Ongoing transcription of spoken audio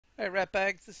Hey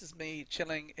ratbags, this is me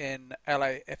chilling in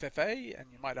LAFFA,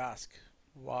 and you might ask,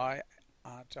 why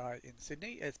aren't I in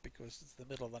Sydney? It's because it's the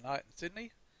middle of the night in Sydney,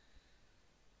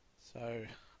 so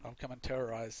I'll come and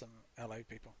terrorise some LA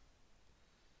people.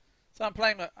 So I'm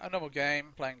playing a normal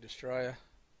game, playing Destroyer,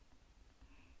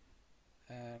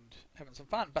 and having some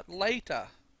fun. But later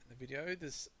in the video,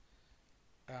 this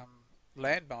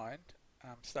landmine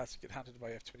starts to get hunted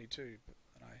by F22,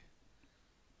 and I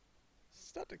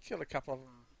start to kill a couple of them,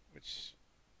 which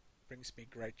brings me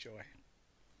great joy.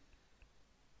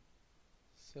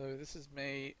 So this is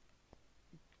me.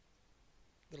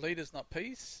 The leader's not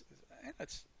peace, and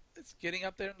it's getting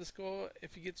up there in the score.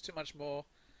 If he gets too much more,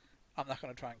 I'm not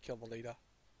going to try and kill the leader.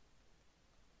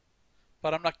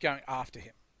 But I'm not going after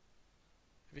him.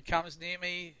 If he comes near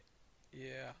me,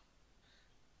 yeah,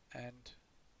 and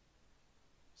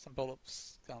some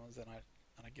bullets comes, then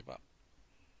I give up.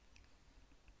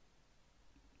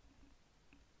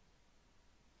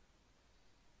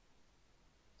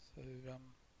 So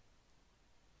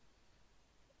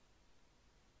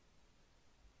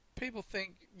people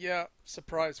think, yeah,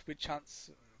 surprise witch hunts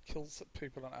and kills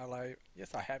people in LA.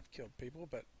 Yes, I have killed people,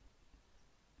 but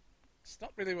it's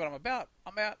not really what I'm about.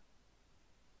 I'm out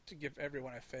to give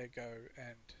everyone a fair go,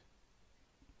 and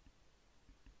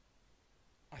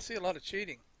I see a lot of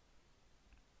cheating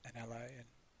in LA,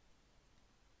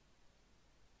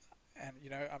 and you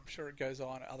know, I'm sure it goes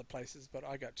on at other places, but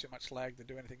I got too much lag to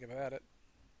do anything about it.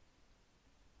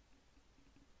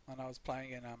 When I was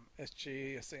playing in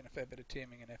SG, I seen a fair bit of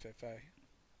teaming in FFA.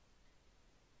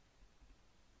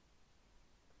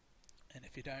 And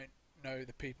if you don't know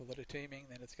the people that are teaming,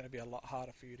 then it's going to be a lot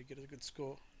harder for you to get a good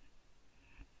score.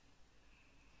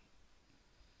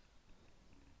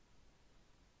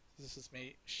 This is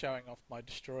me showing off my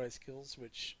destroyer skills,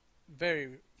 which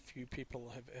very few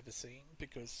people have ever seen,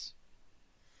 because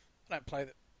I don't play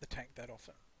the tank that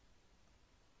often.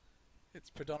 It's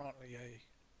predominantly a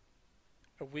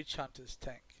witch hunter's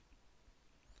tank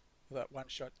with that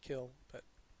one-shot kill, but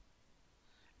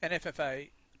in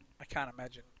FFA I can't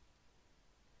imagine.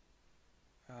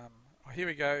 Oh, here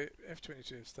we go.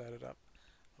 F22 started up.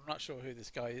 I'm not sure who this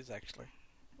guy is actually,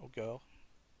 or girl.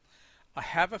 I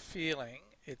have a feeling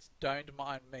it's Don't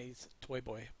Mind Me's Toy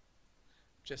Boy,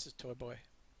 Jess's Toy Boy,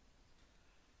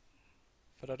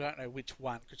 but I don't know which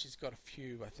one because she's got a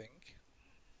few, I think.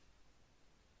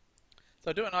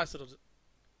 So I do a nice little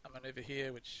maneuver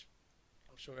here, which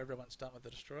I'm sure everyone's done with the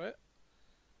Destroyer,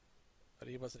 but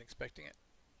he wasn't expecting it.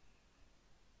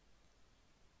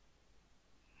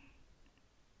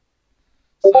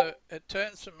 So it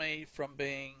turns for me from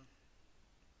being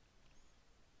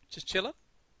just chilling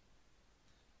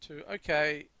to,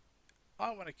 okay,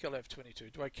 I want to kill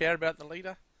F22. Do I care about the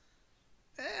leader?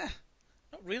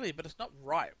 Not really, but it's not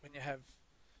right when you have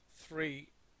three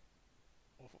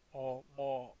or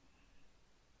more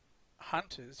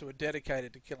hunters who are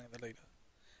dedicated to killing the leader.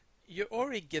 You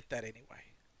already get that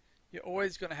anyway. You're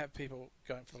always going to have people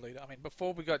going for the leader. I mean,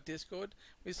 before we got Discord,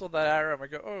 we saw that arrow and we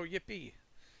go, oh, yippee.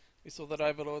 We saw that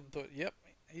Overlord and thought, yep,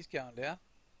 he's going down.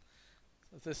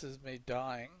 So this is me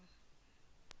dying.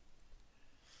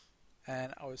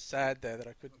 And I was sad there that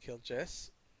I couldn't kill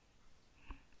Jess.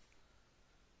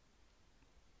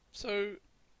 So,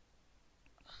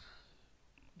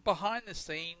 behind the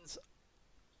scenes,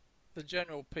 the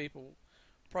general people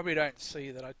probably don't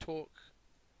see that I talk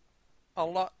a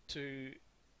lot to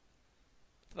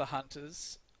the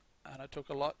hunters, and I talk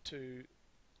a lot to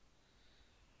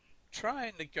try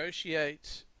and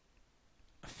negotiate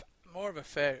more of a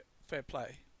fair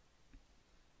play,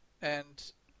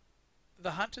 and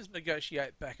the hunters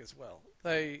negotiate back as well.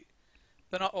 They're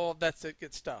not all that's it,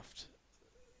 get stuffed.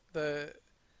 They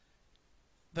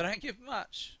don't give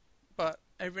much, but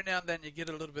every now and then you get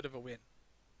a little bit of a win.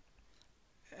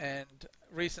 And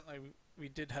recently we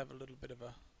did have a little bit of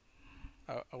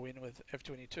a win with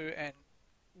F22, and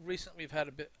recently we've had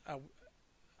a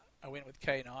win with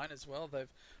K9 as well.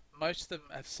 Most of them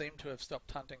have seemed to have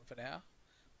stopped hunting for now.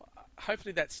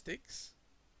 Hopefully that sticks.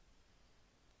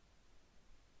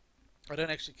 I don't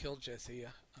actually kill Jess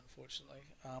here, unfortunately.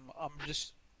 I'm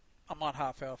on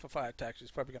half health. If I attack,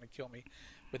 she's probably going to kill me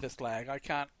with this lag. I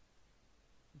can't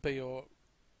be your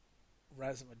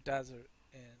Razzle-Dazzle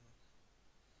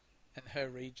in her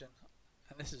region.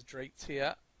 And this is Dreets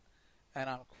here, and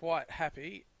I'm quite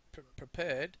happy,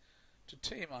 prepared to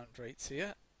team on Dreets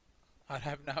here. I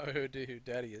have no idea who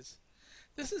Daddy is.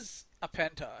 This is a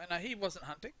Penta, and he wasn't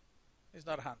hunting. He's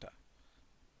not a hunter.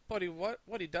 But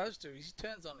what he does do is he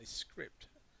turns on his script.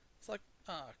 It's like,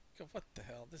 oh, God, what the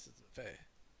hell? This isn't fair.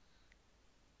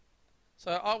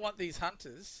 So I want these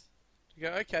hunters to go,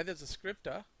 okay, there's a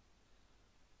scripter.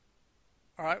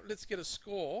 All right, let's get a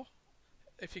score.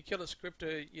 If you kill a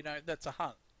scripter, you know that's a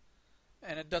hunt,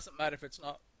 and it doesn't matter if it's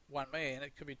not 1 million.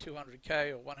 It could be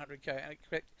 200k or 100k, and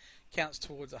it counts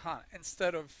towards a hunt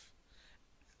instead of.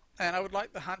 And I would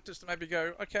like the hunters to maybe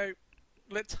go, okay,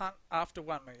 let's hunt after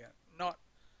 1 million, not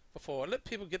before. Let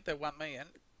people get their 1 million,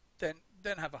 then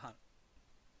have a hunt.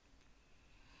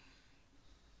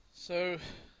 So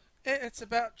it's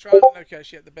about trying to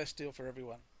negotiate the best deal for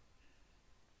everyone,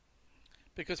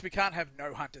 because we can't have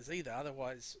no hunters either.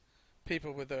 Otherwise,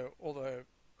 people with all the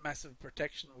massive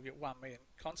protection will get 1 million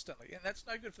constantly, and that's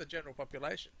no good for the general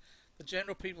population. The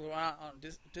general people who aren't on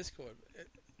Discord,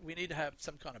 we need to have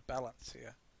some kind of balance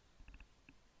here.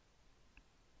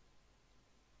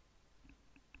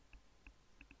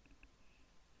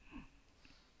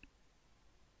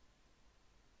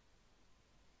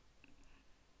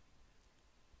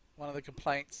 One of the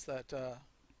complaints that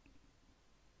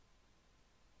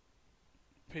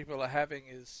people are having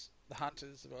is the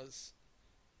hunters was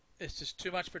it's just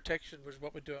too much protection was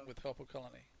what we're doing with Helper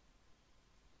Colony.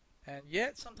 And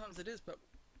yet sometimes it is, but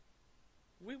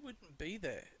we wouldn't be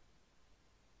there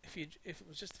if it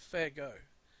was just a fair go.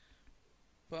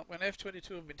 But when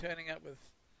F22 have been turning up with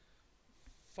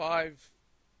 5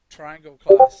 triangle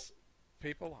class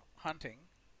people hunting,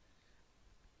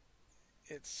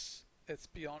 it's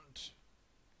beyond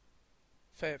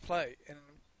fair play. And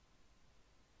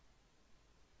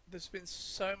there's been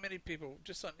so many people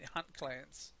just on hunt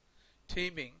clans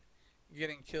teaming,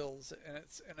 getting kills, and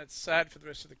it's sad for the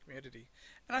rest of the community.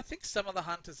 And I think some of the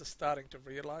hunters are starting to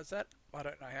realise that. I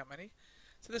don't know how many.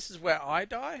 So this is where I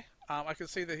die. I can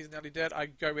see that he's nearly dead. I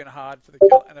go in hard for the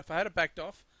kill, and if I had backed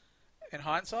off, in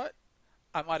hindsight,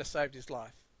 I might have saved his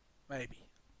life, maybe.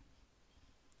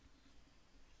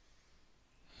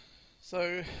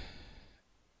 So,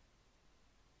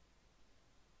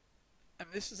 and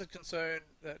this is a concern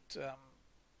that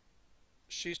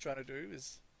she's trying to do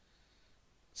is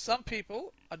some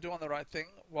people are doing the right thing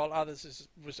while others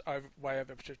was way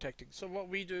over protecting. So what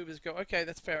we do is go, okay,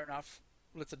 that's fair enough.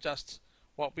 Let's adjust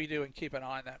what we do and keep an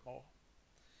eye on that more.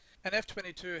 And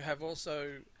F22 have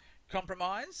also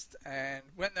compromised, and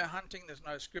when they're hunting, there's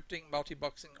no scripting,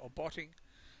 multi-boxing, or botting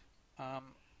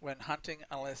when hunting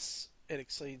unless it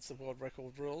exceeds the world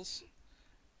record rules.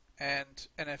 And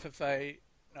NFFA,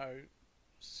 no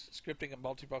scripting and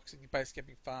multi-boxing, base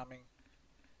camping, farming.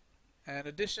 And in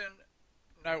addition,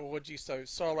 no orgy, so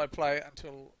solo play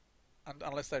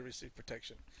unless they receive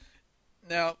protection.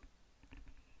 Now,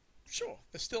 sure,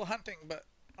 they're still hunting, but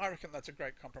I reckon that's a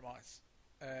great compromise.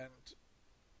 And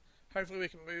hopefully we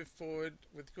can move forward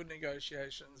with good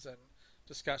negotiations and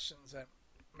discussions and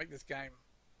make this game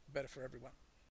better for everyone.